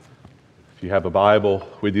If you have a Bible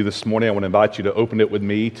with you this morning, I want to invite you to open it with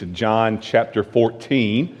me to John chapter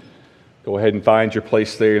 14. Go ahead and find your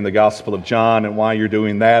place there in the Gospel of John. And while you're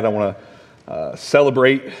doing that, I want to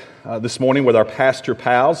celebrate this morning with our Pastor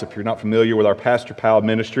Pals. If you're not familiar with our Pastor Pal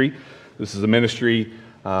ministry, this is a ministry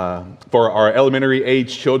for our elementary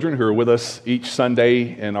age children who are with us each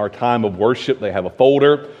Sunday in our time of worship. They have a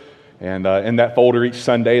folder, and in that folder each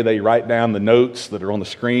Sunday they write down the notes that are on the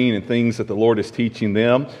screen and things that the Lord is teaching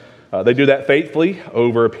them. They do that faithfully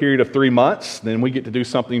over a period of 3 months. Then we get to do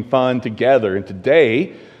something fun together. And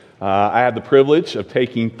today, I have the privilege of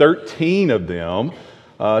taking 13 of them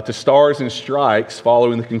to Stars and Strikes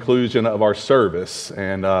following the conclusion of our service.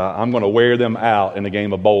 And I'm going to wear them out in a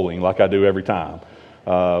game of bowling like I do every time.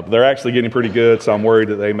 They're actually getting pretty good, so I'm worried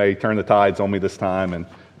that they may turn the tides on me this time, and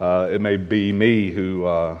it may be me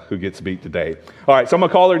who gets beat today. All right, so I'm going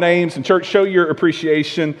to call their names. And church, show your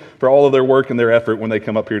appreciation for all of their work and their effort when they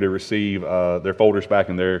come up here to receive their folders back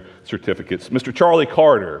and their certificates. Mr. Charlie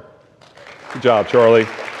Carter. Good job, Charlie.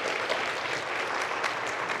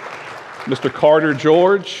 Mr. Carter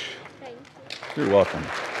George. Thank you. You're welcome.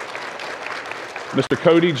 Mr.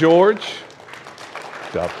 Cody George.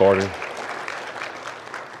 Good job, Carter.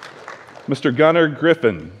 Mr. Gunnar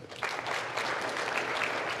Griffin.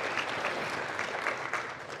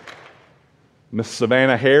 Miss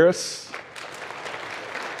Savannah Harris.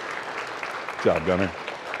 Good job, Gunnar.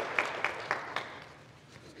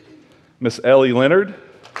 Miss Ellie Leonard.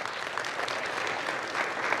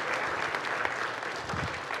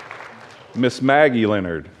 Miss Maggie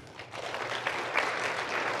Leonard.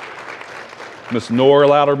 Miss Nora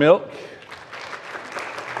Loudermilk.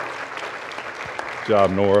 Good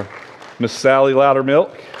job, Nora. Miss Sally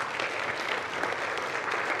Loudermilk.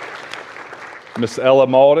 Miss Ella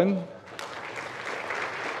Malden.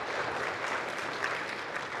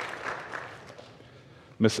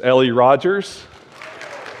 Miss Ellie Rogers.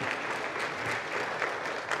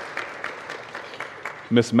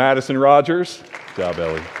 Miss Madison Rogers. Good job,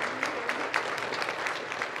 Ellie.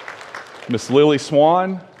 Miss Lily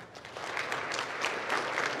Swan.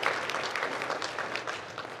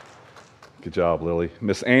 Good job, Lily.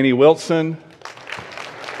 Miss Annie Wilson.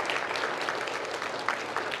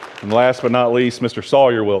 And last but not least, Mr.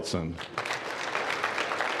 Sawyer Wilson.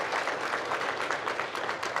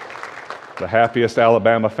 The happiest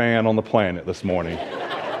Alabama fan on the planet this morning.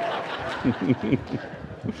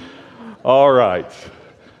 All right.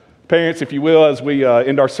 Parents, if you will, as we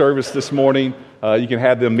end our service this morning, you can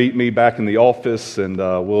have them meet me back in the office, and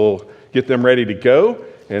we'll get them ready to go.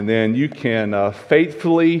 And then you can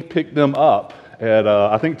faithfully pick them up at,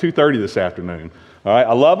 I think, 2:30 this afternoon. All right,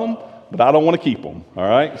 I love them, but I don't want to keep them. All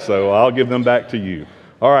right, so I'll give them back to you.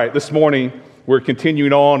 All right, this morning, we're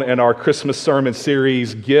continuing on in our Christmas sermon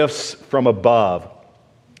series, Gifts from Above.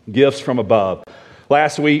 Gifts from Above.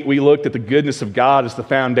 Last week, we looked at the goodness of God as the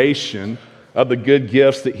foundation of the good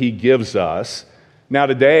gifts that He gives us. Now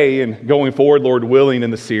today, and going forward, Lord willing,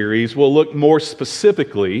 in the series, we'll look more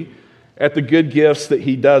specifically at the good gifts that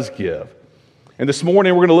He does give. And this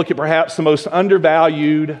morning, we're going to look at perhaps the most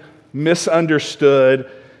undervalued, misunderstood,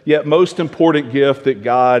 yet most important gift that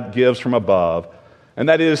God gives from above, and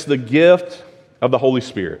that is the gift of the Holy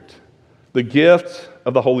Spirit. The gift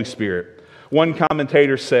of the Holy Spirit. One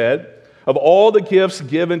commentator said, of all the gifts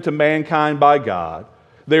given to mankind by God,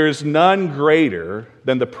 there is none greater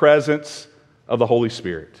than the presence of the Holy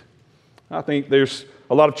Spirit. I think there's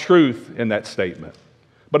a lot of truth in that statement.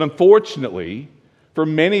 But unfortunately, for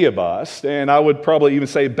many of us, and I would probably even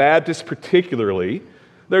say Baptists particularly,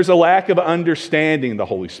 there's a lack of understanding the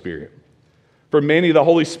Holy Spirit. For many, the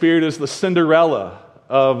Holy Spirit is the Cinderella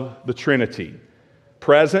of the Trinity.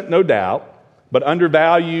 Present, no doubt, but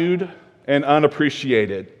undervalued and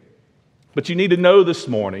unappreciated. But you need to know this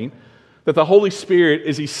morning that the Holy Spirit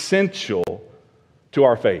is essential to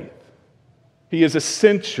our faith. He is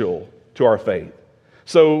essential to our faith.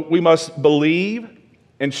 So we must believe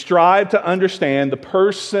and strive to understand the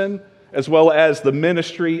person as well as the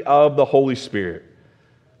ministry of the Holy Spirit.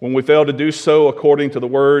 When we fail to do so, according to the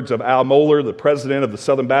words of Al Mohler, the president of the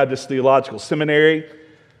Southern Baptist Theological Seminary,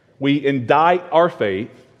 we indict our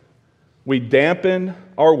faith, we dampen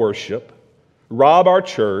our worship, rob our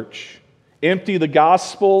church, empty the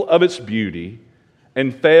gospel of its beauty,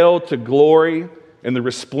 and fail to glory in the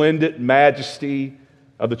resplendent majesty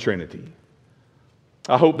of the Trinity.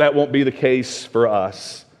 I hope that won't be the case for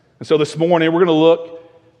us. And so this morning, we're going to look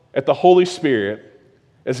at the Holy Spirit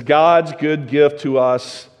as God's good gift to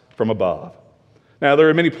us from above. Now, there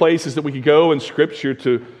are many places that we could go in Scripture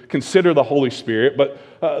to consider the Holy Spirit, but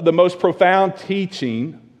the most profound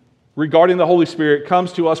teaching regarding the Holy Spirit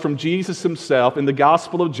comes to us from Jesus himself in the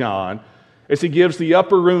Gospel of John as he gives the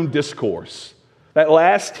upper room discourse, that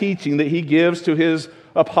last teaching that he gives to his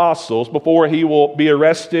apostles before he will be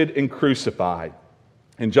arrested and crucified.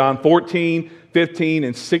 In John 14, 15,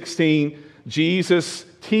 and 16, Jesus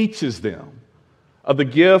teaches them of the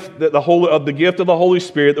gift of the Holy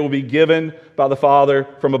Spirit that will be given by the Father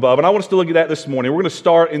from above. And I want us to look at that this morning. We're going to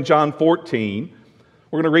start in John 14.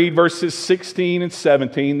 We're going to read verses 16 and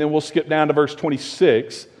 17, then we'll skip down to verse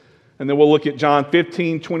 26, and then we'll look at John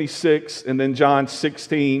 15, 26, and then John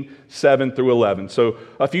 16, 7 through 11. So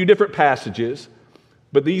a few different passages,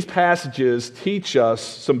 but these passages teach us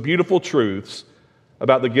some beautiful truths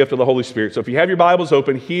about the gift of the Holy Spirit. So if you have your Bibles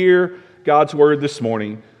open, hear God's word this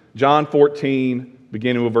morning. John 14,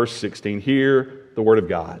 beginning with verse 16. Hear the word of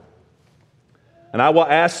God. And I will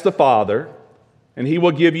ask the Father, and he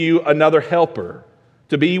will give you another helper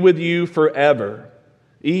to be with you forever,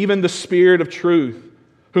 even the Spirit of truth,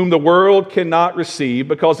 whom the world cannot receive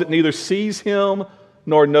because it neither sees him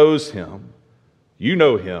nor knows him. You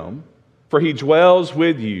know him, for he dwells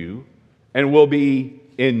with you and will be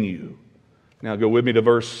in you. Now go with me to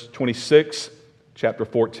verse 26, chapter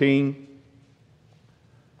 14.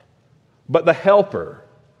 But the Helper,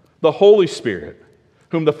 the Holy Spirit,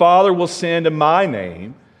 whom the Father will send in my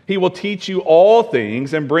name, he will teach you all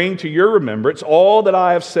things and bring to your remembrance all that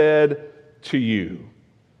I have said to you.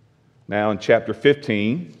 Now in chapter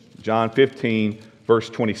 15, John 15, verse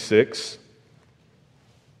 26.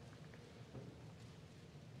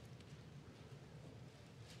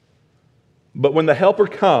 But when the Helper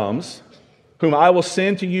comes, whom I will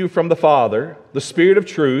send to you from the Father, the Spirit of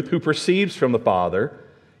truth, who proceeds from the Father,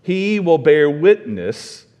 he will bear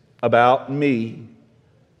witness about me.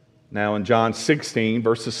 Now in John 16,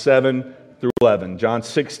 verses 7 through 11. John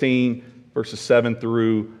 16, verses 7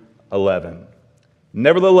 through 11.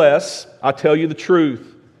 Nevertheless, I tell you the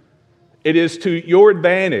truth. It is to your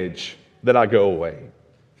advantage that I go away.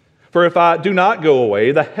 For if I do not go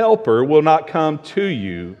away, the Helper will not come to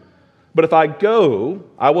you. But if I go,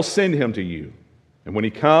 I will send him to you. And when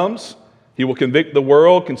he comes, he will convict the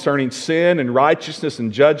world concerning sin and righteousness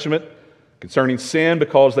and judgment. Concerning sin,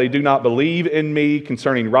 because they do not believe in me.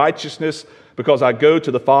 Concerning righteousness, because I go to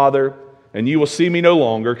the Father, and you will see me no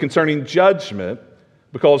longer. Concerning judgment,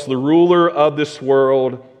 because the ruler of this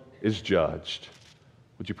world is judged.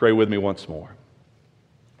 Would you pray with me once more?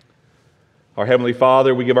 Our Heavenly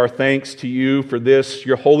Father, we give our thanks to you for this,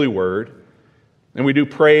 your holy word. And we do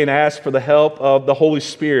pray and ask for the help of the Holy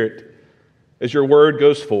Spirit as your word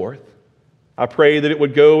goes forth. I pray that it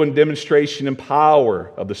would go in demonstration and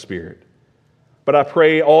power of the Spirit. But I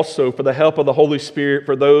pray also for the help of the Holy Spirit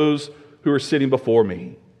for those who are sitting before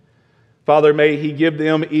me. Father, may he give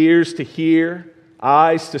them ears to hear,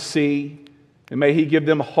 eyes to see, and may he give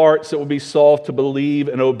them hearts that will be soft to believe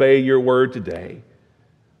and obey your word today.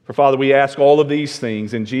 For Father, we ask all of these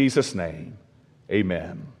things in Jesus' name.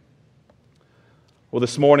 Amen. Well,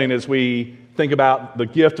 this morning as we think about the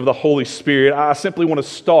gift of the Holy Spirit, I simply want to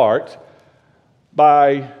start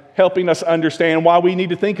by helping us understand why we need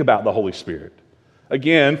to think about the Holy Spirit.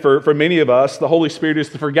 Again, for many of us, the Holy Spirit is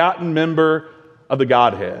the forgotten member of the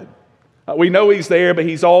Godhead. We know he's there, but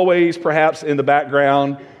he's always perhaps in the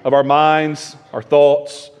background of our minds, our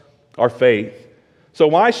thoughts, our faith. So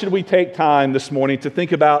why should we take time this morning to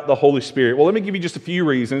think about the Holy Spirit? Well, let me give you just a few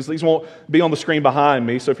reasons. These won't be on the screen behind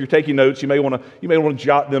me, so if you're taking notes, you may want to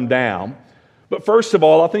jot them down. But first of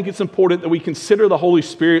all, I think it's important that we consider the Holy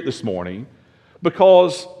Spirit this morning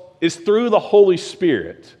because it's through the Holy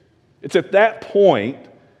Spirit. It's at that point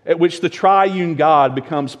at which the triune God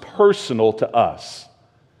becomes personal to us.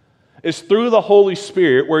 It's through the Holy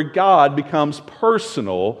Spirit where God becomes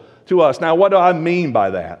personal to us. Now, what do I mean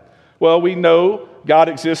by that? Well, we know God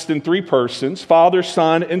exists in three persons, Father,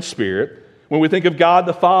 Son, and Spirit. When we think of God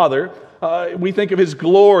the Father, we think of his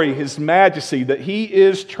glory, his majesty, that he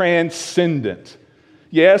is transcendent.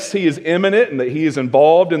 Yes, he is immanent and that he is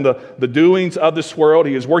involved in the doings of this world.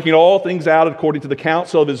 He is working all things out according to the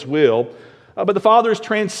counsel of his will. But the Father is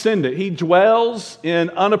transcendent. He dwells in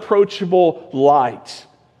unapproachable light.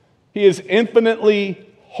 He is infinitely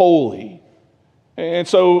holy. And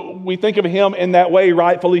so we think of him in that way,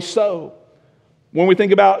 rightfully so. When we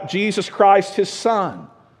think about Jesus Christ, his Son,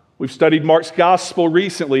 we've studied Mark's gospel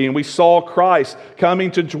recently, and we saw Christ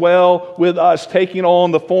coming to dwell with us, taking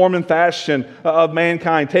on the form and fashion of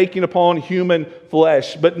mankind, taking upon human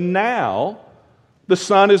flesh. But now, the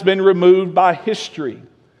Son has been removed by history.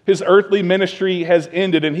 His earthly ministry has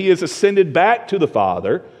ended, and he has ascended back to the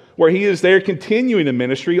Father, where he is there continuing the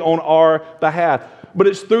ministry on our behalf. But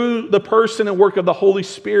it's through the person and work of the Holy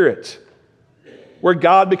Spirit where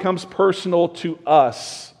God becomes personal to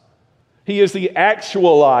us. He is the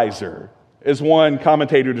actualizer as one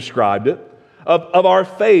commentator described it, of our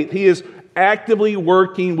faith. He is actively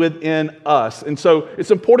working within us. And so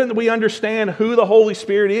it's important that we understand who the Holy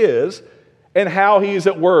Spirit is and how he is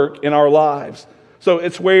at work in our lives. So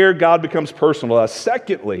it's where God becomes personal to us.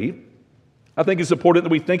 Secondly, I think it's important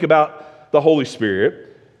that we think about the Holy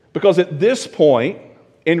Spirit because at this point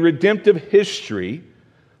in redemptive history,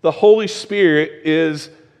 the Holy Spirit is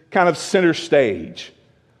kind of center stage.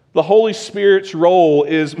 The Holy Spirit's role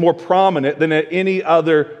is more prominent than at any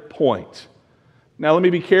other point. Now, let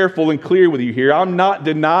me be careful and clear with you here. I'm not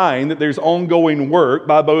denying that there's ongoing work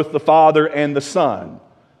by both the Father and the Son.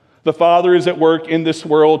 The Father is at work in this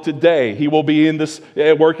world today. He will be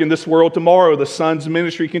at work in this world tomorrow. The Son's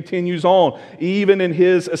ministry continues on. Even in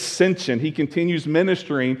his ascension, he continues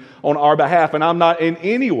ministering on our behalf. And I'm not in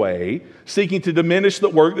any way seeking to diminish the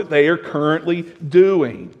work that they are currently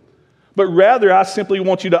doing. But rather, I simply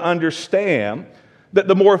want you to understand that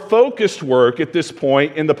the more focused work at this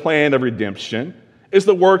point in the plan of redemption is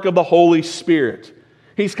the work of the Holy Spirit.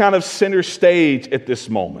 He's kind of center stage at this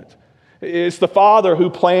moment. It's the Father who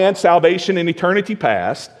planned salvation in eternity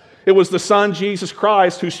past. It was the Son, Jesus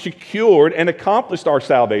Christ, who secured and accomplished our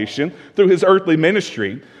salvation through his earthly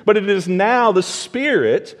ministry. But it is now the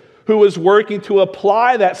Spirit who is working to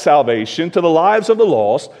apply that salvation to the lives of the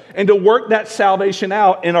lost and to work that salvation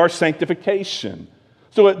out in our sanctification.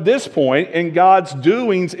 So at this point in God's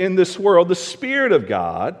doings in this world, the Spirit of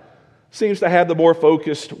God seems to have the more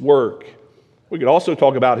focused work. We could also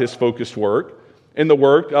talk about his focused work in the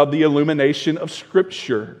work of the illumination of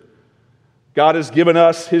Scripture. God has given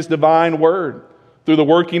us his divine word through the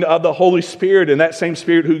working of the Holy Spirit, and that same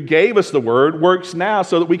Spirit who gave us the word works now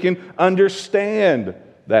so that we can understand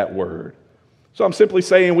that word. So I'm simply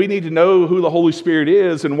saying we need to know who the Holy Spirit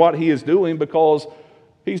is and what he is doing because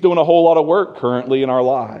he's doing a whole lot of work currently in our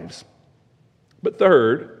lives. But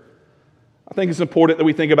third, I think it's important that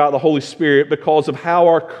we think about the Holy Spirit because of how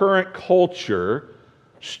our current culture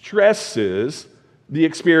stresses the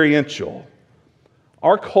experiential.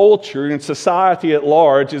 Our culture and society at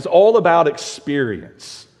large is all about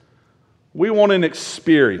experience. We want an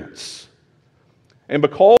experience. And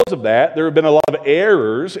because of that, there have been a lot of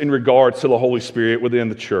errors in regards to the Holy Spirit within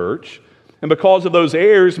the church. And because of those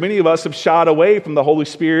errors, many of us have shied away from the Holy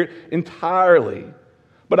Spirit entirely.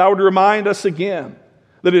 But I would remind us again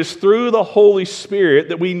that it is through the Holy Spirit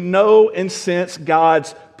that we know and sense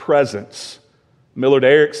God's presence. Millard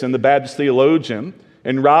Erickson, the Baptist theologian,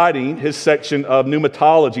 in writing his section of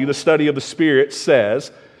pneumatology, the study of the Spirit,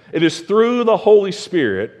 says, it is through the Holy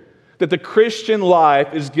Spirit that the Christian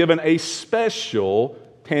life is given a special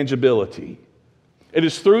tangibility. It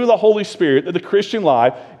is through the Holy Spirit that the Christian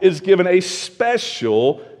life is given a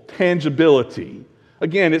special tangibility.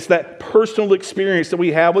 Again, it's that personal experience that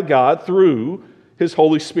we have with God through his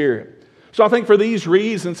Holy Spirit. So I think for these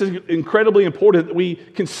reasons, it's incredibly important that we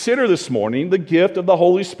consider this morning the gift of the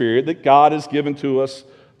Holy Spirit that God has given to us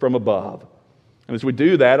from above. And as we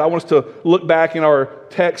do that, I want us to look back in our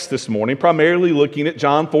text this morning, primarily looking at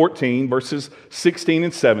John 14, verses 16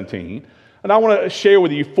 and 17. And I want to share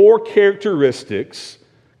with you 4 characteristics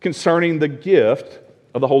concerning the gift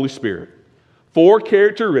of the Holy Spirit. 4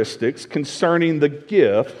 characteristics concerning the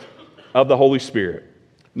gift of the Holy Spirit.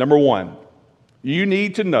 Number 1, you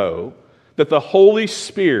need to know that the Holy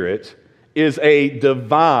Spirit is a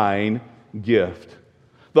divine gift.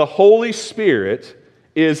 The Holy Spirit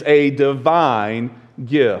is a divine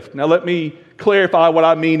gift. Now let me clarify what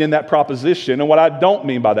I mean in that proposition and what I don't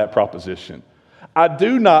mean by that proposition. I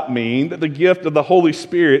do not mean that the gift of the Holy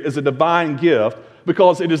Spirit is a divine gift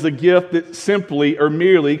because it is a gift that simply or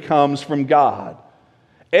merely comes from God.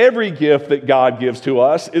 Every gift that God gives to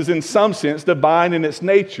us is in some sense divine in its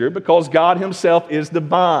nature because God himself is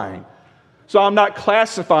divine. So I'm not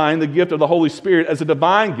classifying the gift of the Holy Spirit as a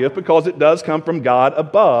divine gift because it does come from God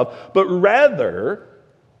above, but rather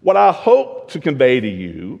what I hope to convey to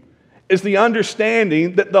you is the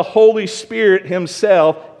understanding that the Holy Spirit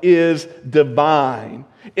himself is divine.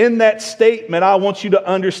 In that statement, I want you to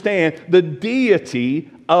understand the deity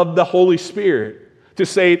of the Holy Spirit. To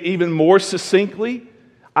say it even more succinctly,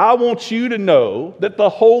 I want you to know that the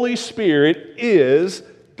Holy Spirit is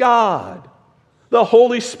God. The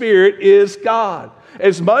Holy Spirit is God.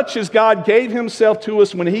 As much as God gave himself to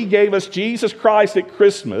us when he gave us Jesus Christ at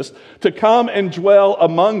Christmas to come and dwell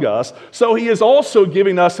among us, so he is also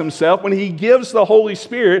giving us himself when he gives the Holy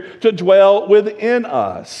Spirit to dwell within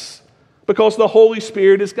us. Because the Holy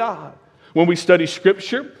Spirit is God. When we study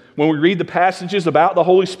Scripture, when we read the passages about the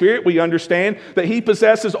Holy Spirit, we understand that he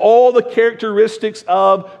possesses all the characteristics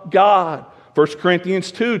of God. 1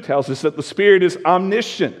 Corinthians 2 tells us that the Spirit is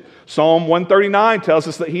omniscient. Psalm 139 tells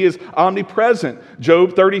us that he is omnipresent.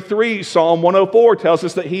 Job 33, Psalm 104 tells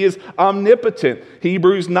us that he is omnipotent.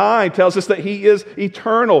 Hebrews 9 tells us that he is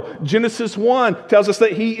eternal. Genesis 1 tells us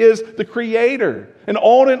that he is the creator. And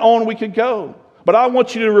on we could go. But I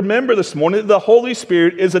want you to remember this morning that the Holy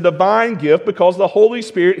Spirit is a divine gift because the Holy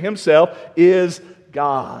Spirit himself is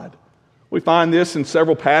God. We find this in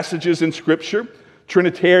several passages in Scripture.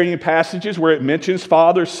 Trinitarian passages where it mentions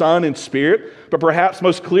Father, Son, and Spirit, but perhaps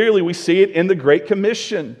most clearly we see it in the Great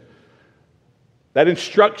Commission. That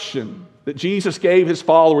instruction that Jesus gave his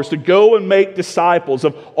followers to go and make disciples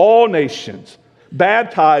of all nations,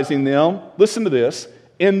 baptizing them, listen to this,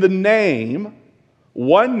 in the name,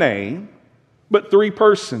 one name, but three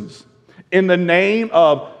persons. In the name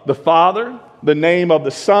of the Father, the name of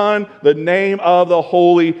the Son, the name of the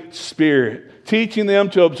Holy Spirit, teaching them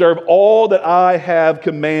to observe all that I have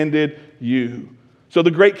commanded you. So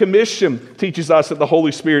the Great Commission teaches us that the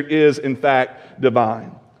Holy Spirit is, in fact,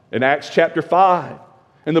 divine. In Acts chapter 5,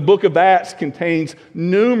 and the book of Acts contains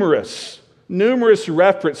numerous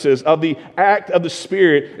references of the act of the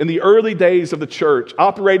Spirit in the early days of the church,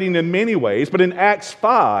 operating in many ways. But in Acts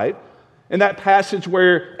 5, in that passage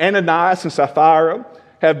where Ananias and Sapphira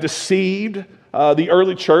have deceived the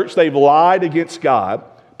early church, they've lied against God,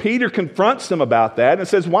 Peter confronts them about that and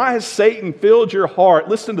says, why has Satan filled your heart,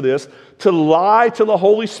 listen to this, to lie to the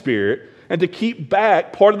Holy Spirit and to keep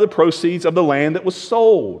back part of the proceeds of the land that was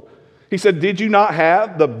sold? He said, did you not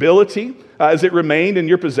have the ability as it remained in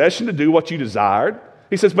your possession to do what you desired?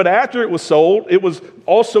 He says, but after it was sold, it was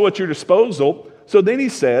also at your disposal. So then he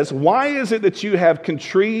says, why is it that you have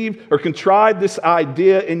contrived this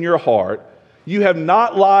idea in your heart? You have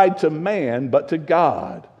not lied to man, but to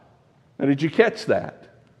God. Now, did you catch that?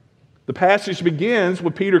 The passage begins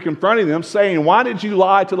with Peter confronting them, saying, why did you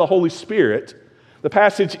lie to the Holy Spirit? The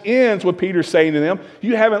passage ends with Peter saying to them,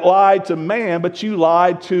 you haven't lied to man, but you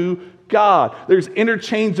lied to God. There's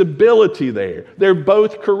interchangeability there. They're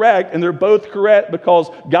both correct, and they're both correct because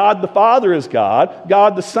God the Father is God,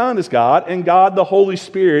 God the Son is God, and God the Holy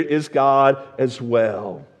Spirit is God as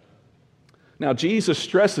well. Now, Jesus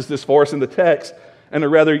stresses this for us in the text in a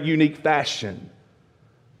rather unique fashion.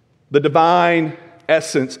 The divine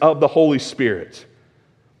essence of the Holy Spirit.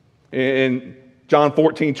 In John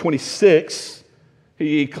 14:26,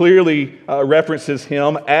 he clearly references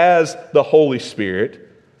him as the Holy Spirit.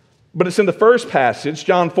 But it's in the first passage,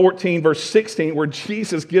 John 14, verse 16, where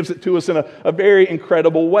Jesus gives it to us in a very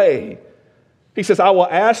incredible way. He says, I will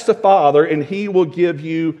ask the Father, and he will give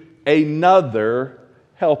you another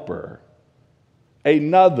helper.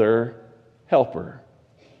 Another helper.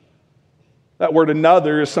 That word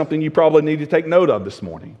another is something you probably need to take note of this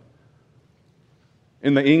morning.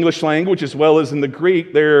 In the English language as well as in the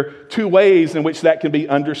Greek, there are two ways in which that can be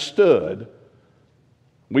understood.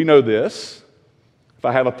 We know this. If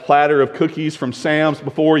I have a platter of cookies from Sam's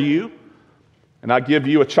before you, and I give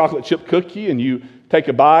you a chocolate chip cookie, and you take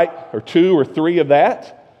a bite or two or three of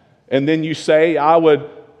that, and then you say, I would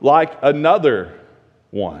like another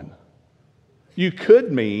one. You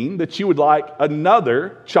could mean that you would like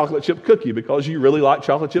another chocolate chip cookie because you really like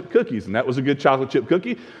chocolate chip cookies, and that was a good chocolate chip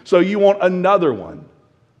cookie, so you want another one.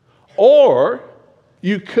 Or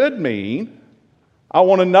you could mean, I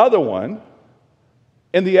want another one,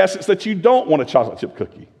 in the essence that you don't want a chocolate chip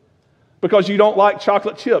cookie because you don't like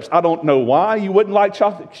chocolate chips. I don't know why you wouldn't like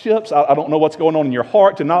chocolate chips. I don't know what's going on in your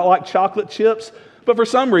heart to not like chocolate chips, but for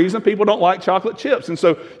some reason, people don't like chocolate chips. And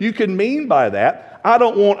so you can mean by that, I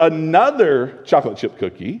don't want another chocolate chip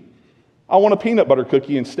cookie. I want a peanut butter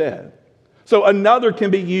cookie instead. So another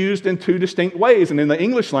can be used in two distinct ways. And in the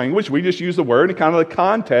English language, we just use the word and kind of the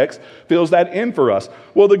context fills that in for us.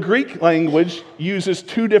 Well, the Greek language uses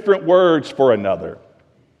two different words for another.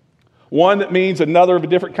 One that means another of a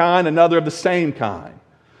different kind, another of the same kind.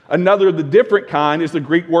 Another of the different kind is the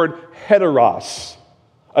Greek word heteros.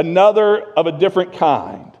 Another of a different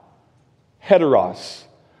kind. Heteros.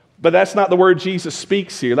 But that's not the word Jesus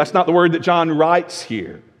speaks here. That's not the word that John writes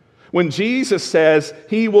here. When Jesus says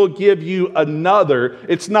he will give you another,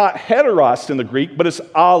 it's not heteros in the Greek, but it's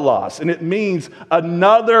allos, and it means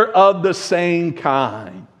another of the same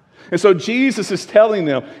kind. And so Jesus is telling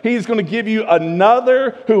them he's going to give you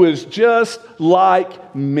another who is just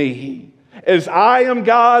like me. As I am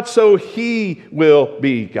God, so he will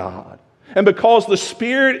be God. And because the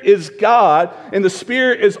Spirit is God and the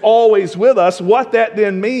Spirit is always with us, what that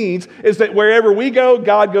then means is that wherever we go,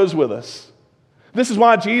 God goes with us. This is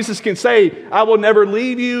why Jesus can say, I will never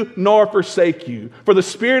leave you nor forsake you. For the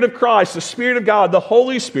Spirit of Christ, the Spirit of God, the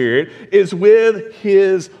Holy Spirit is with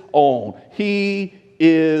his own. He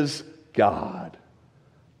is God.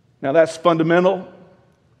 Now that's fundamental.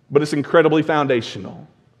 but it's incredibly foundational.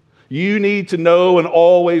 You need to know and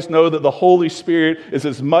always know that the Holy Spirit is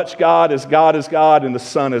as much God is God and the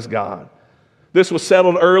Son is God. This was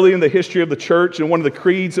settled early in the history of the church in one of the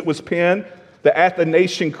creeds that was penned, the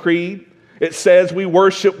Athanasian Creed. It says, we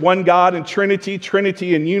worship one God in Trinity,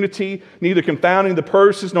 Trinity in unity, neither confounding the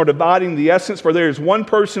persons nor dividing the essence, for there is one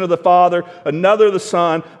person of the Father, another of the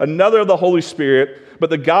Son, another of the Holy Spirit, but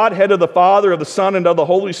the Godhead of the Father, of the Son, and of the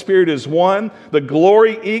Holy Spirit is one, the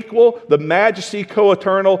glory equal, the majesty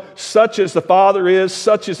co-eternal, such as the Father is,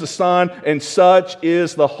 such is the Son, and such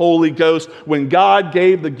is the Holy Ghost. When God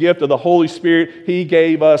gave the gift of the Holy Spirit, He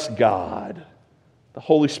gave us God. The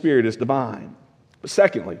Holy Spirit is divine. But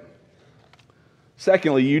secondly,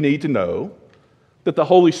 you need to know that the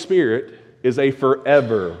Holy Spirit is a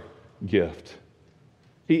forever gift.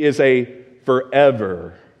 He is a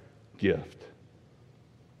forever gift.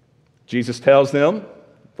 Jesus tells them,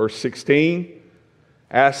 verse 16,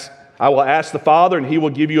 I will ask the Father, and He will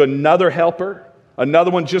give you another helper,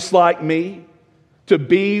 another one just like me, to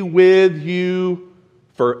be with you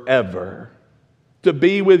forever. To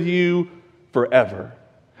be with you forever.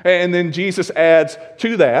 And then Jesus adds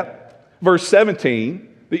to that, verse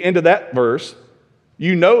 17, the end of that verse,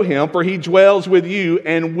 you know Him, for He dwells with you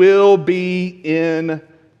and will be in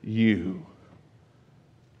you.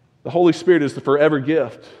 The Holy Spirit is the forever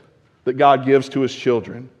gift that God gives to His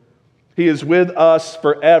children. He is with us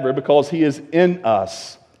forever because He is in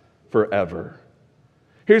us forever.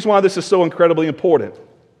 Here's why this is so incredibly important.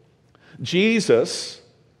 Jesus,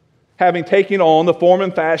 having taken on the form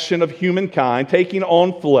and fashion of humankind, taking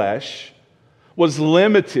on flesh, was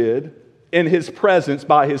limited in His presence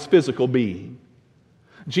by His physical being.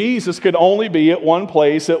 Jesus could only be at one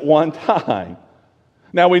place at one time.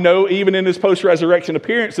 Now we know even in His post-resurrection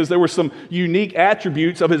appearances, there were some unique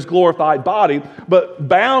attributes of His glorified body, but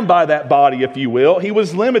bound by that body, if you will, He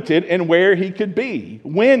was limited in where He could be,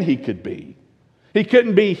 when He could be. He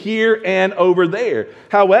couldn't be here and over there.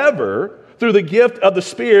 However, through the gift of the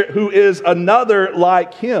Spirit, who is another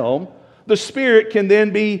like Him, the Spirit can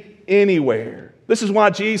then be anywhere. This is why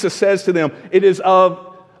Jesus says to them, it is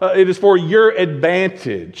for your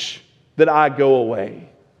advantage that I go away.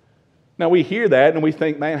 Now we hear that and we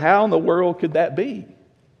think, man, how in the world could that be?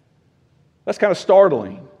 That's kind of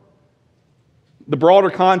startling. The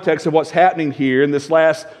broader context of what's happening here in this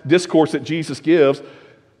last discourse that Jesus gives,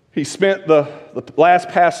 He spent the last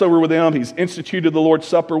Passover with them, He's instituted the Lord's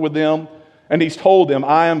Supper with them, and He's told them,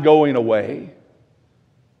 I am going away.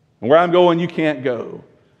 And where I'm going, you can't go.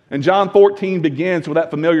 And John 14 begins with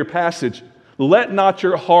that familiar passage, let not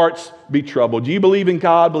your hearts be troubled. Do you believe in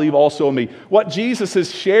God? Believe also in me. What Jesus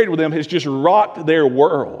has shared with them has just rocked their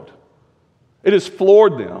world. It has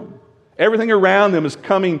floored them. Everything around them is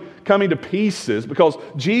coming to pieces because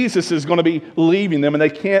Jesus is going to be leaving them and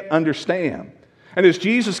they can't understand. And as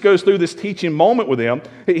Jesus goes through this teaching moment with them,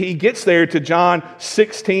 He gets there to John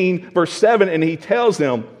 16, verse 7, and He tells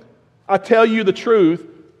them, I tell you the truth,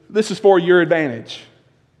 this is for your advantage.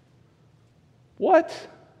 What?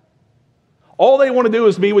 All they want to do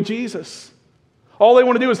is be with Jesus. All they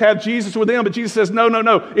want to do is have Jesus with them. But Jesus says, no.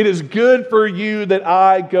 It is good for you that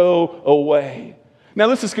I go away. Now,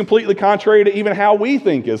 this is completely contrary to even how we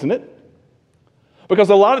think, isn't it?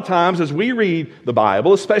 Because a lot of times as we read the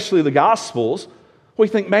Bible, especially the Gospels, we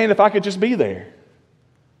think, man, if I could just be there.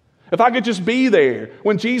 If I could just be there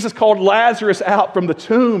when Jesus called Lazarus out from the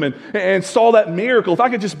tomb and saw that miracle, if I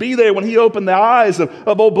could just be there when He opened the eyes of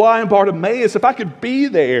old blind Bartimaeus, if I could be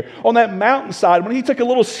there on that mountainside when He took a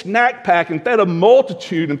little snack pack and fed a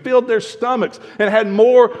multitude and filled their stomachs and had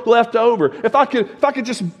more left over, if I could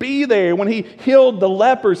just be there when He healed the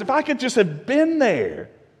lepers, if I could just have been there,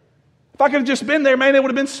 if I could have just been there, man, it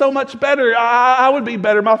would have been so much better. I would be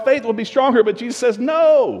better. My faith would be stronger. But Jesus says,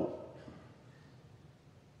 no.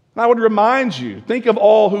 And I would remind you, think of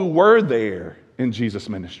all who were there in Jesus'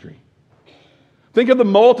 ministry. Think of the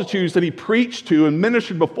multitudes that He preached to and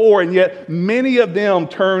ministered before, and yet many of them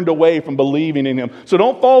turned away from believing in Him. So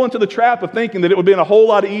don't fall into the trap of thinking that it would have been a whole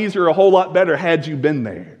lot easier, a whole lot better had you been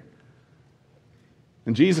there.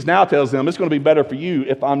 And Jesus now tells them, it's going to be better for you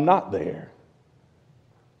if I'm not there.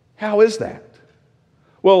 How is that?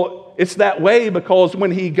 Well, it's that way because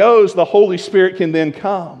when He goes, the Holy Spirit can then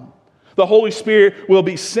come. The Holy Spirit will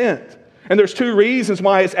be sent. And there's two reasons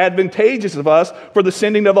why it's advantageous of us for the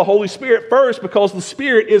sending of the Holy Spirit. First, because the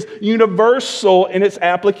Spirit is universal in its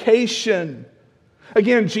application.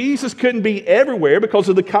 Again, Jesus couldn't be everywhere because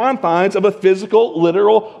of the confines of a physical,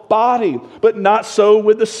 literal body, but not so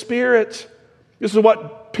with the Spirit. This is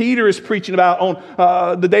what Peter is preaching about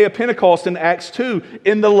on the day of Pentecost in Acts 2.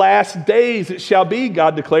 In the last days it shall be,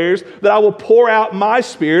 God declares, that I will pour out my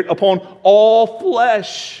Spirit upon all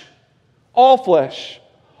flesh. All flesh.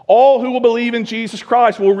 All who will believe in Jesus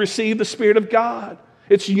Christ will receive the Spirit of God.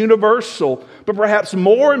 It's universal. But perhaps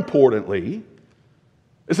more importantly,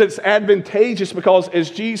 is that it's advantageous because as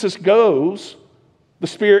Jesus goes, the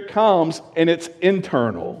Spirit comes and it's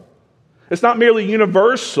internal. It's not merely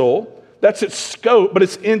universal. That's its scope, but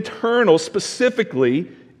it's internal,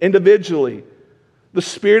 specifically, individually. The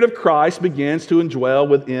Spirit of Christ begins to indwell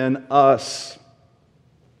within us.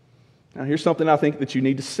 Now, here's something I think that you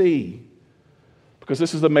need to see, because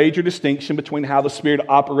this is the major distinction between how the Spirit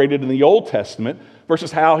operated in the Old Testament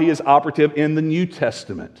versus how He is operative in the New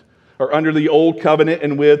Testament, or under the Old Covenant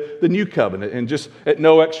and with the New Covenant. And just at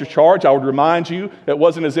no extra charge, I would remind you, it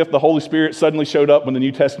wasn't as if the Holy Spirit suddenly showed up when the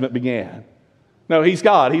New Testament began. No, He's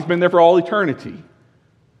God. He's been there for all eternity.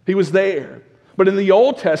 He was there. But in the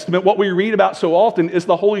Old Testament, what we read about so often is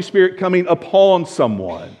the Holy Spirit coming upon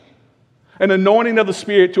someone, an anointing of the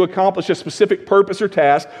Spirit to accomplish a specific purpose or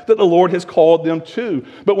task that the Lord has called them to.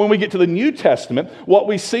 But when we get to the New Testament, what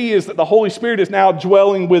we see is that the Holy Spirit is now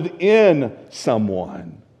dwelling within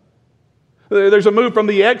someone. There's a move from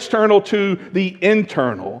the external to the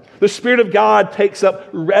internal. The Spirit of God takes up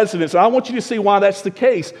residence. And I want you to see why that's the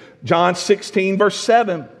case. John 16, verse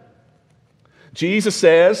 7. Jesus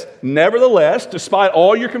says, nevertheless, despite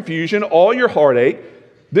all your confusion, all your heartache,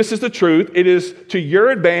 this is the truth. It is to your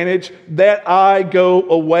advantage that I go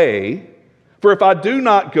away. For if I do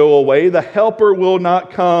not go away, the Helper will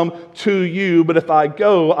not come to you. But if I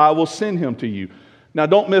go, I will send him to you. Now,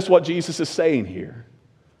 don't miss what Jesus is saying here.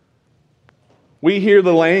 We hear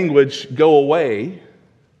the language go away,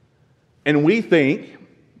 and we think,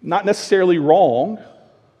 not necessarily wrong,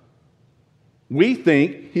 we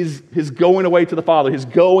think his going away to the Father, his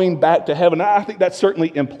going back to heaven. I think that's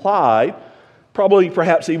certainly implied, probably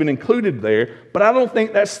perhaps even included there, but I don't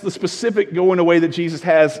think that's the specific going away that Jesus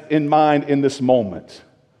has in mind in this moment.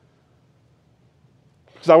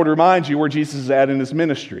 Because I would remind you where Jesus is at in his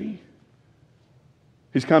ministry.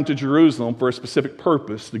 He's come to Jerusalem for a specific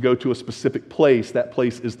purpose, to go to a specific place. That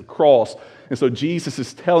place is the cross. And so Jesus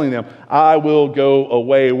is telling them, I will go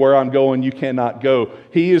away. Where I'm going, you cannot go.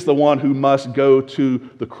 He is the one who must go to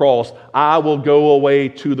the cross. I will go away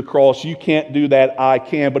to the cross. You can't do that, I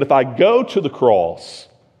can. But if I go to the cross,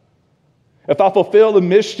 if I fulfill the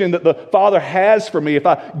mission that the Father has for me, if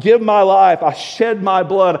I give my life, I shed my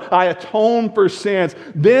blood, I atone for sins,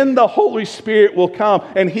 then the Holy Spirit will come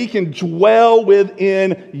and He can dwell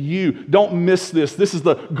within you. Don't miss this. This is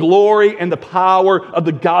the glory and the power of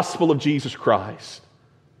the gospel of Jesus Christ.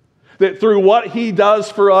 That through what He does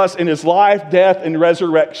for us in His life, death, and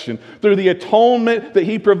resurrection, through the atonement that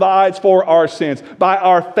He provides for our sins, by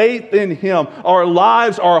our faith in Him, our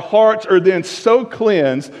lives, our hearts are then so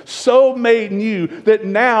cleansed, so made new, that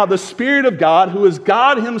now the Spirit of God, who is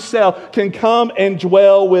God Himself, can come and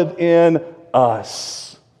dwell within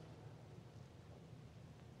us.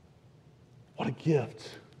 What a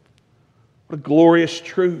gift. What a glorious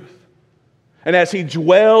truth. And as He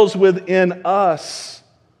dwells within us,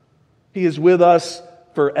 He is with us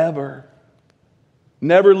forever,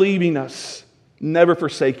 never leaving us, never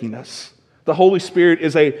forsaking us. The Holy Spirit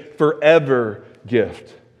is a forever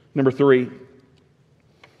gift. Number 3,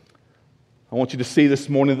 I want you to see this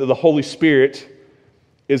morning that the Holy Spirit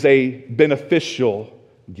is a beneficial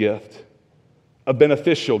gift. A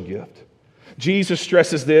beneficial gift. Jesus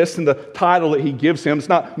stresses this in the title that He gives Him. It's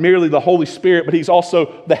not merely the Holy Spirit, but He's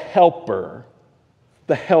also the Helper.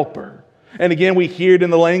 The Helper. And again, we hear it in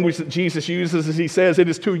the language that Jesus uses as He says, it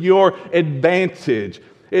is to your advantage.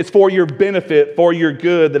 It's for your benefit, for your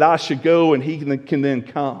good, that I should go and He can then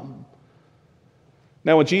come.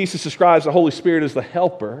 Now, when Jesus describes the Holy Spirit as the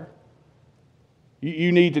helper,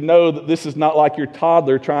 you need to know that this is not like your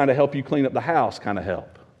toddler trying to help you clean up the house kind of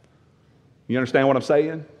help. You understand what I'm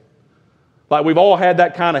saying? Like we've all had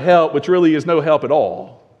that kind of help, which really is no help at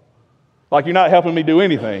all. Like you're not helping me do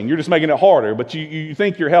anything. You're just making it harder, but you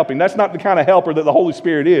think you're helping. That's not the kind of helper that the Holy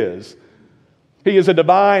Spirit is. He is a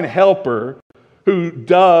divine helper who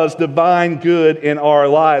does divine good in our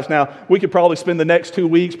lives. Now, we could probably spend the next 2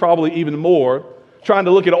 weeks, probably even more, trying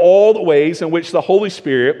to look at all the ways in which the Holy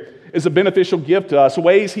Spirit is a beneficial gift to us,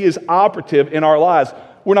 ways He is operative in our lives.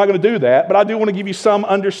 We're not going to do that, but I do want to give you some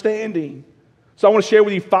understanding. So I want to share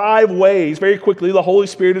with you 5 ways, very quickly, the Holy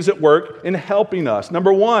Spirit is at work in helping us.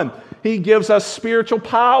 Number 1, He gives us spiritual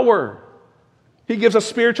power. He gives us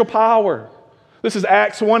spiritual power. This is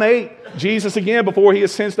Acts 1:8. Jesus again, before he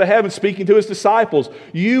ascends to heaven, speaking to his disciples.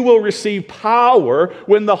 You will receive power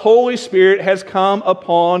when the Holy Spirit has come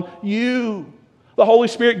upon you. The Holy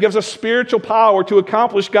Spirit gives us spiritual power to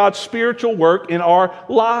accomplish God's spiritual work in our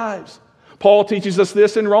lives. Paul teaches us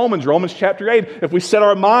this in Romans chapter 8. If we set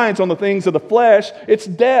our minds on the things of the flesh, it's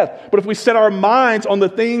death. But if we set our minds on the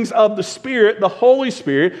things of the Spirit, the Holy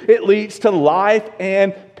Spirit, it leads to life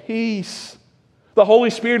and peace. The Holy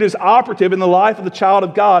Spirit is operative in the life of the child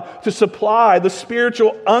of God to supply the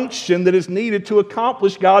spiritual unction that is needed to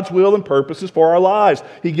accomplish God's will and purposes for our lives.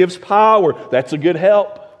 He gives power. That's a good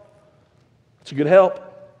help. It's a good help.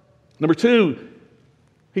 Number 2,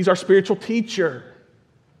 he's our spiritual teacher.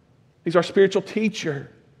 He's our spiritual teacher.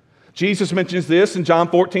 Jesus mentions this in John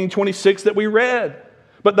 14:26 that we read.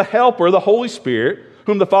 But the Helper, the Holy Spirit,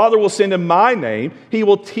 whom the Father will send in my name, he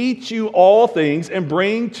will teach you all things and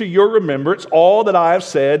bring to your remembrance all that I have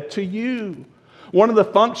said to you. One of the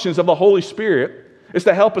functions of the Holy Spirit is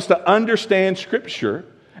to help us to understand Scripture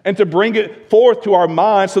and to bring it forth to our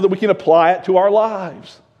minds so that we can apply it to our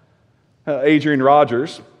lives. Adrian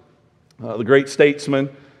Rogers, the great statesman,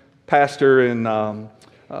 pastor in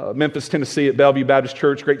Memphis, Tennessee at Bellevue Baptist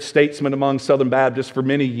Church, great statesman among Southern Baptists for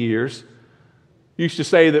many years, used to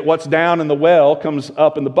say that what's down in the well comes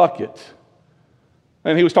up in the bucket.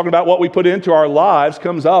 And he was talking about what we put into our lives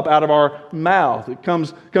comes up out of our mouth. It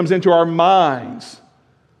comes into our minds.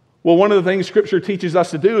 Well, one of the things Scripture teaches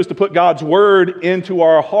us to do is to put God's Word into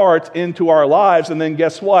our hearts, into our lives, and then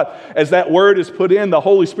guess what? As that Word is put in, the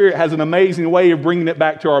Holy Spirit has an amazing way of bringing it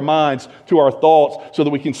back to our minds, to our thoughts, so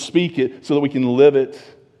that we can speak it, so that we can live it.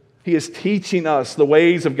 He is teaching us the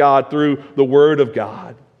ways of God through the Word of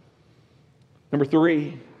God. Number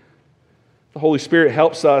 3, the Holy Spirit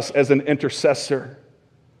helps us as an intercessor.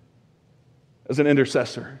 As an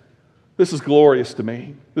intercessor. This is glorious to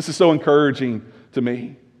me. This is so encouraging to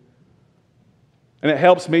me. And it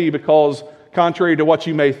helps me because, contrary to what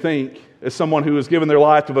you may think, as someone who has given their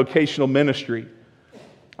life to vocational ministry,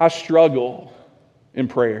 I struggle in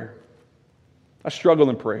prayer. I struggle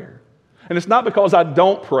in prayer. And it's not because I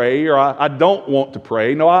don't pray or I don't want to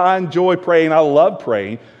pray. No, I enjoy praying. I love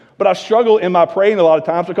praying. But I struggle in my praying a lot of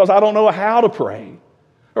times because I don't know how to pray.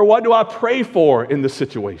 Or what do I pray for in this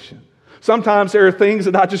situation? Sometimes there are things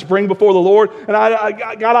that I just bring before the Lord, and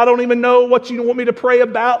God, I don't even know what you want me to pray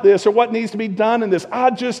about this or what needs to be done in this.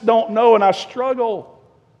 I just don't know, and I struggle.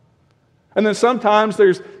 And then sometimes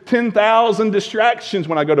there's 10,000 distractions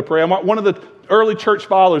when I go to pray. I'm one of the early church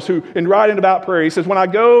fathers who, in writing about prayer, he says, when I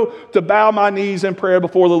go to bow my knees in prayer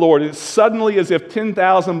before the Lord, it's suddenly as if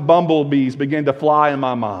 10,000 bumblebees begin to fly in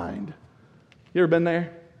my mind. You ever been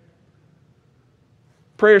there?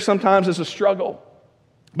 Prayer sometimes is a struggle.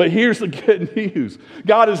 But here's the good news.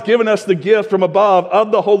 God has given us the gift from above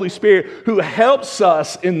of the Holy Spirit who helps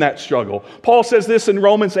us in that struggle. Paul says this in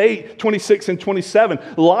Romans 8:26 and 27.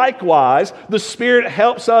 Likewise, the Spirit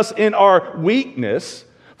helps us in our weakness,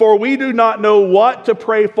 for we do not know what to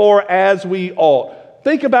pray for as we ought.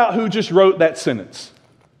 Think about who just wrote that sentence.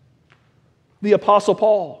 The Apostle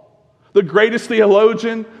Paul, the greatest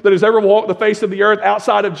theologian that has ever walked the face of the earth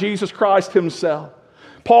outside of Jesus Christ himself.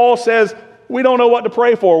 Paul says, we don't know what to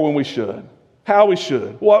pray for when we should, how we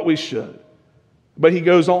should, what we should. But he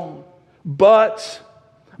goes on. But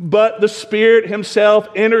the Spirit himself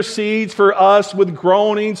intercedes for us with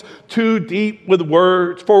groanings too deep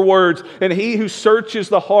for words. And he who searches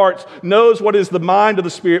the hearts knows what is the mind of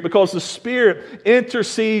the Spirit, because the Spirit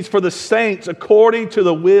intercedes for the saints according to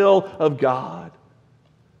the will of God.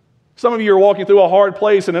 Some of you are walking through a hard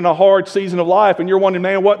place and in a hard season of life, and you're wondering,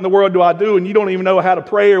 man, what in the world do I do? And you don't even know how to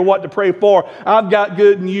pray or what to pray for. I've got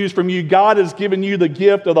good news from you. God has given you the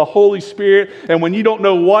gift of the Holy Spirit, and when you don't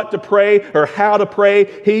know what to pray or how to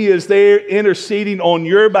pray, He is there interceding on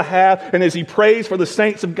your behalf. And as He prays for the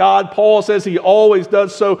saints of God, Paul says He always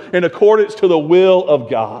does so in accordance to the will of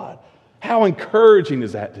God. How encouraging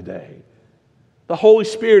is that today? The Holy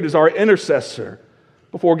Spirit is our intercessor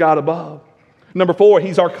before God above. Number 4,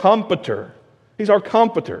 He's our comforter. He's our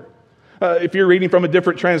comforter. If you're reading from a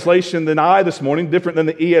different translation than I this morning, different than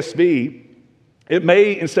the ESV, it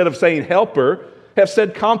may, instead of saying helper, have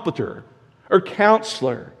said comforter or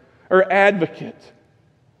counselor or advocate.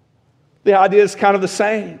 The idea is kind of the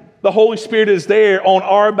same. The Holy Spirit is there on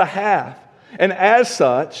our behalf. And as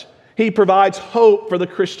such, He provides hope for the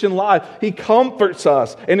Christian life. He comforts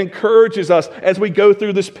us and encourages us as we go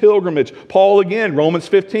through this pilgrimage. Paul again, Romans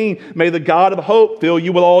 15, may the God of hope fill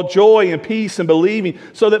you with all joy and peace and believing,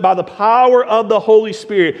 so that by the power of the Holy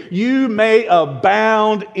Spirit you may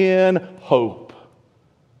abound in hope.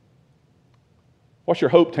 What's your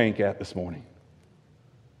hope tank at this morning?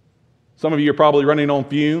 Some of you are probably running on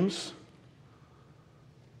fumes.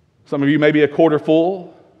 Some of you may be a quarter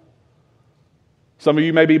full. Some of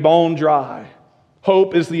you may be bone dry.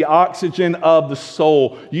 Hope is the oxygen of the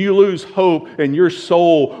soul. You lose hope and your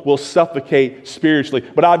soul will suffocate spiritually.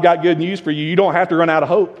 But I've got good news for you. You don't have to run out of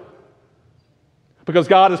hope. Because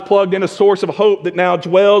God has plugged in a source of hope that now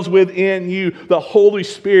dwells within you, the Holy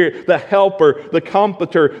Spirit, the helper, the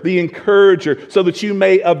comforter, the encourager, so that you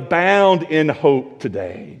may abound in hope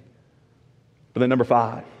today. But then number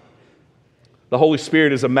 5, the Holy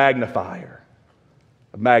Spirit is a magnifier.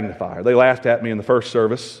 A magnifier. They laughed at me in the first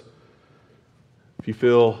service. If you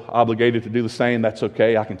feel obligated to do the same, that's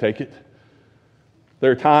okay. I can take it.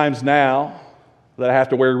 There are times now that I have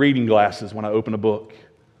to wear reading glasses when I open a book.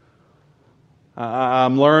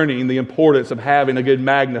 I'm learning the importance of having a good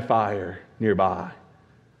magnifier nearby.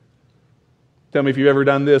 Tell me if you've ever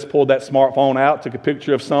done this, pulled that smartphone out, took a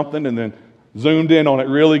picture of something, and then zoomed in on it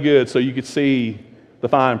really good so you could see the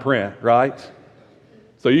fine print, right?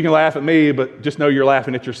 So you can laugh at me, but just know you're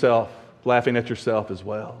laughing at yourself as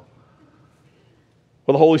well.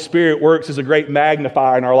 Well, the Holy Spirit works as a great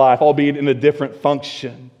magnifier in our life, albeit in a different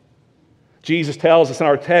function. Jesus tells us in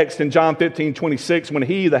our text in John 15:26, when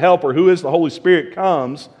He, the Helper, who is the Holy Spirit,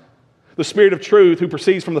 comes, the Spirit of truth who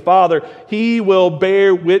proceeds from the Father, He will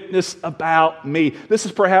bear witness about me. This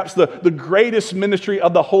is perhaps the greatest ministry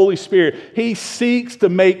of the Holy Spirit. He seeks to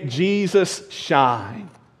make Jesus shine.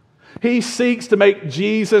 He seeks to make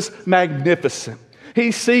Jesus magnificent.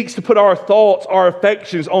 He seeks to put our thoughts, our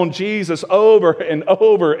affections on Jesus over and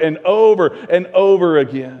over and over and over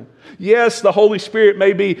again. Yes, the Holy Spirit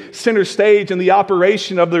may be center stage in the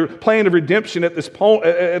operation of the plan of redemption at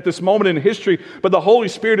this moment in history, but the Holy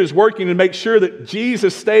Spirit is working to make sure that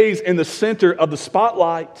Jesus stays in the center of the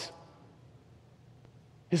spotlight.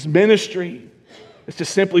 His ministry is to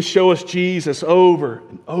simply show us Jesus over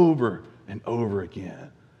and over and over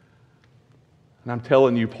again. And I'm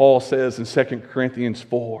telling you, Paul says in 2 Corinthians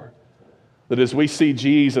 4 that as we see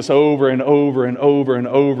Jesus over and over and over and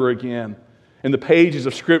over again in the pages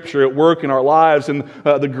of Scripture at work in our lives and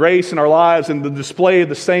the grace in our lives and the display of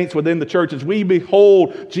the saints within the church, as we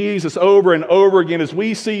behold Jesus over and over again, as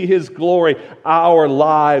we see His glory, our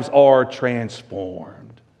lives are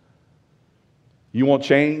transformed. You want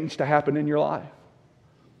change to happen in your life?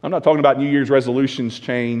 I'm not talking about New Year's resolutions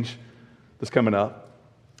change that's coming up.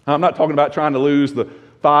 I'm not talking about trying to lose the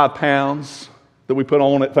 5 pounds that we put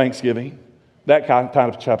on at Thanksgiving. That kind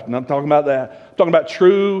of chapter. I'm not talking about that. I'm talking about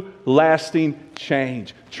true, lasting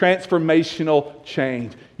change. Transformational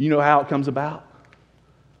change. You know how it comes about?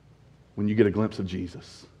 When you get a glimpse of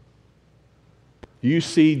Jesus. You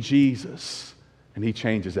see Jesus, and He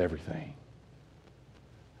changes everything.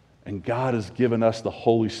 And God has given us the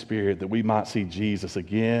Holy Spirit that we might see Jesus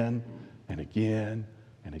again and again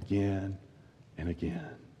and again and again.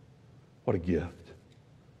 What a gift.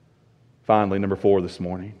 Finally, number 4 this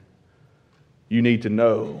morning. You need to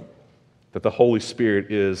know that the Holy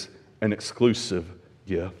Spirit is an exclusive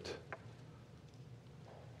gift.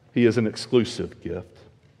 He is an exclusive gift.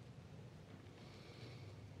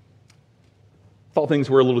 I thought things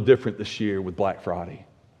were a little different this year with Black Friday.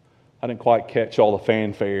 I didn't quite catch all the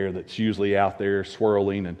fanfare that's usually out there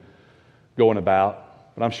swirling and going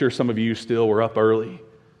about. But I'm sure some of you still were up early,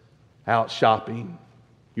 out shopping.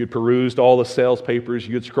 You had perused all the sales papers.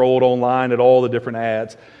 You had scrolled online at all the different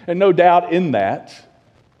ads. And no doubt in that,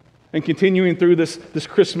 and continuing through this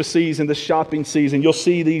Christmas season, this shopping season, you'll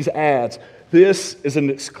see these ads. This is an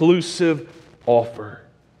exclusive offer.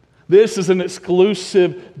 This is an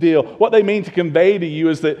exclusive deal. What they mean to convey to you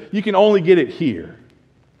is that you can only get it here.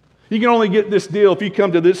 You can only get this deal if you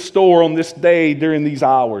come to this store on this day during these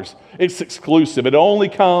hours. It's exclusive. It only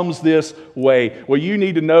comes this way. Well, you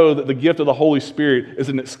need to know that the gift of the Holy Spirit is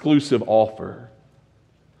an exclusive offer.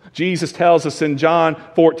 Jesus tells us in John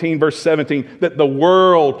 14, verse 17, that the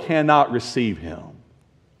world cannot receive Him.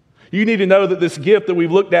 You need to know that this gift that we've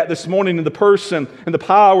looked at this morning in the person and the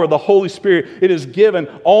power of the Holy Spirit, it is given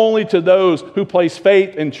only to those who place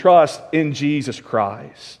faith and trust in Jesus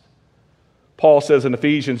Christ. Paul says in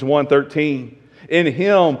Ephesians 1:13, in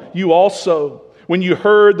Him you also, when you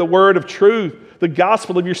heard the word of truth, the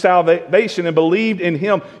gospel of your salvation, and believed in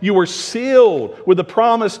Him, you were sealed with the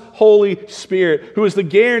promised Holy Spirit, who is the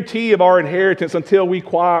guarantee of our inheritance until we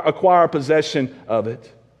acquire possession of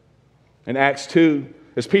it. In Acts 2,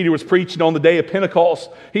 as Peter was preaching on the day of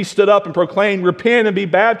Pentecost, he stood up and proclaimed, repent and be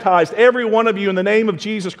baptized, every one of you, in the name of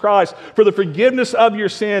Jesus Christ, for the forgiveness of your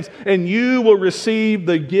sins, and you will receive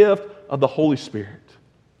the gift of the Holy Spirit.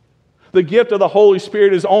 The gift of the Holy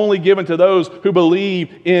Spirit is only given to those who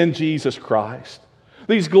believe in Jesus Christ.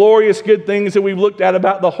 These glorious good things that we've looked at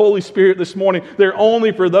about the Holy Spirit this morning, they're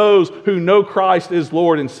only for those who know Christ as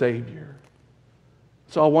Lord and Savior.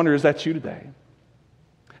 So I wonder, is that you today?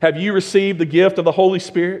 Have you received the gift of the Holy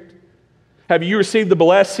Spirit? Have you received the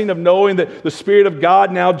blessing of knowing that the Spirit of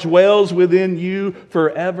God now dwells within you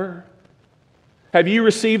forever? Have you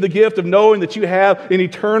received the gift of knowing that you have an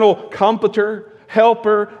eternal comforter,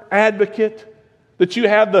 helper, advocate, that you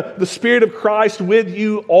have the Spirit of Christ with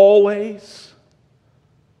you always?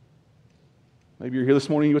 Maybe you're here this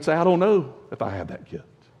morning and you would say, I don't know if I have that gift.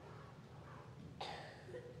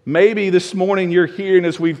 Maybe this morning you're here, and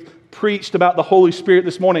as we've preached about the Holy Spirit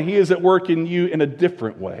this morning, He is at work in you in a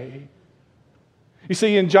different way. You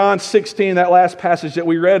see, in John 16, that last passage that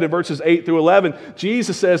we read in verses 8 through 11,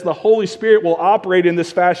 Jesus says the Holy Spirit will operate in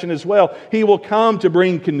this fashion as well. He will come to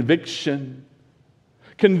bring conviction.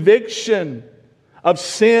 Conviction of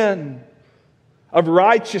sin, of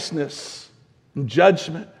righteousness, and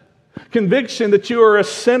judgment. Conviction that you are a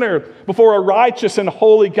sinner before a righteous and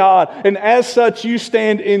holy God, and as such you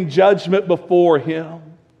stand in judgment before Him.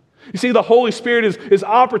 You see, the Holy Spirit is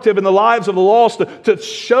operative in the lives of the lost to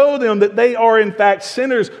show them that they are in fact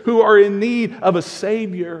sinners who are in need of a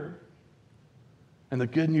Savior. And the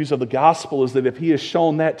good news of the gospel is that if He has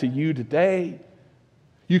shown that to you today,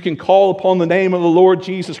 you can call upon the name of the Lord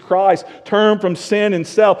Jesus Christ, turn from sin and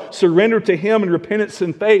self, surrender to Him in repentance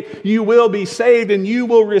and faith. You will be saved, and you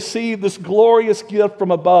will receive this glorious gift from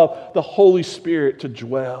above, the Holy Spirit to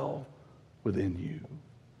dwell within you.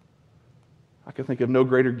 I can think of no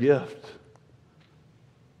greater gift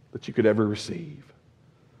that you could ever receive.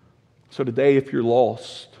 So today, if you're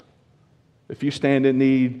lost, if you stand in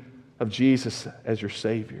need of Jesus as your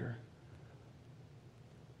Savior,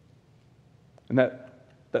 and that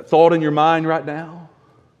thought in your mind right now,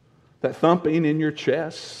 that thumping in your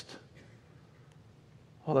chest,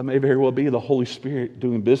 well, that may very well be the Holy Spirit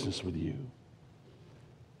doing business with you.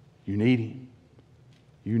 You need Him.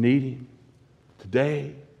 You need Him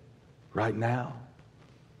today, right now.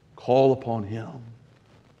 Call upon Him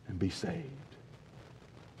and be saved.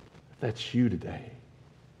 If that's you today,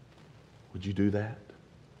 would you do that?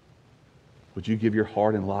 Would you give your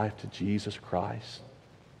heart and life to Jesus Christ?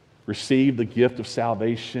 Receive the gift of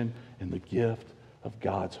salvation and the gift of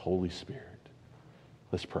God's Holy Spirit.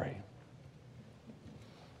 Let's pray.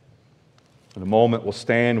 In a moment, we'll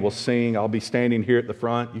stand, we'll sing. I'll be standing here at the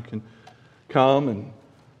front. You can come and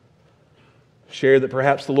share that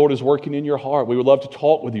perhaps the Lord is working in your heart. We would love to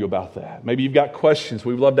talk with you about that. Maybe you've got questions.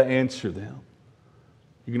 We would love to answer them.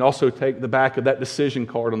 You can also take the back of that decision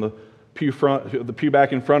card on the pew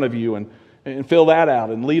back in front of you and fill that out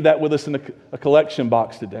and leave that with us in a collection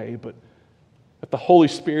box today. But if the Holy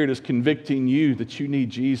Spirit is convicting you that you need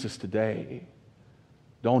Jesus today,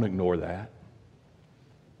 don't ignore that.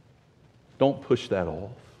 Don't push that off.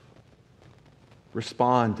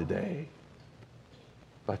 Respond today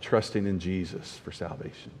by trusting in Jesus for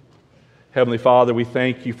salvation. Heavenly Father, we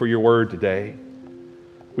thank You for Your word today.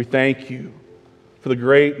 We thank You for the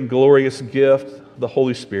great and glorious gift of the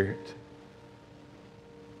Holy Spirit.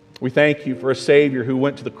 We thank You for a Savior who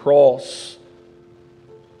went to the cross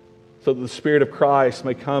so that the Spirit of Christ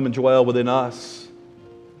may come and dwell within us.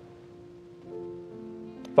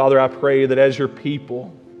 Father, I pray that as Your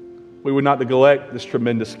people, we would not neglect this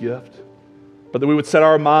tremendous gift, but that we would set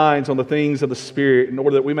our minds on the things of the Spirit in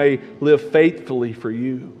order that we may live faithfully for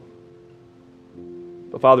You.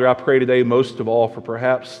 But Father, I pray today most of all for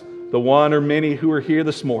perhaps the one or many who are here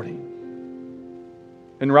this morning.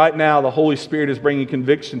 And right now, the Holy Spirit is bringing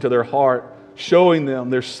conviction to their heart, showing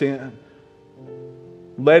them their sin,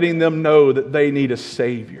 letting them know that they need a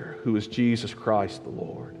Savior who is Jesus Christ the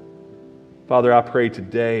Lord. Father, I pray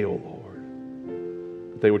today, O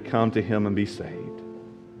Lord, that they would come to Him and be saved.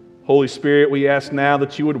 Holy Spirit, we ask now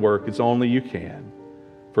that You would work as only You can.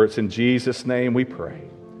 For it's in Jesus' name we pray.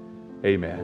 Amen.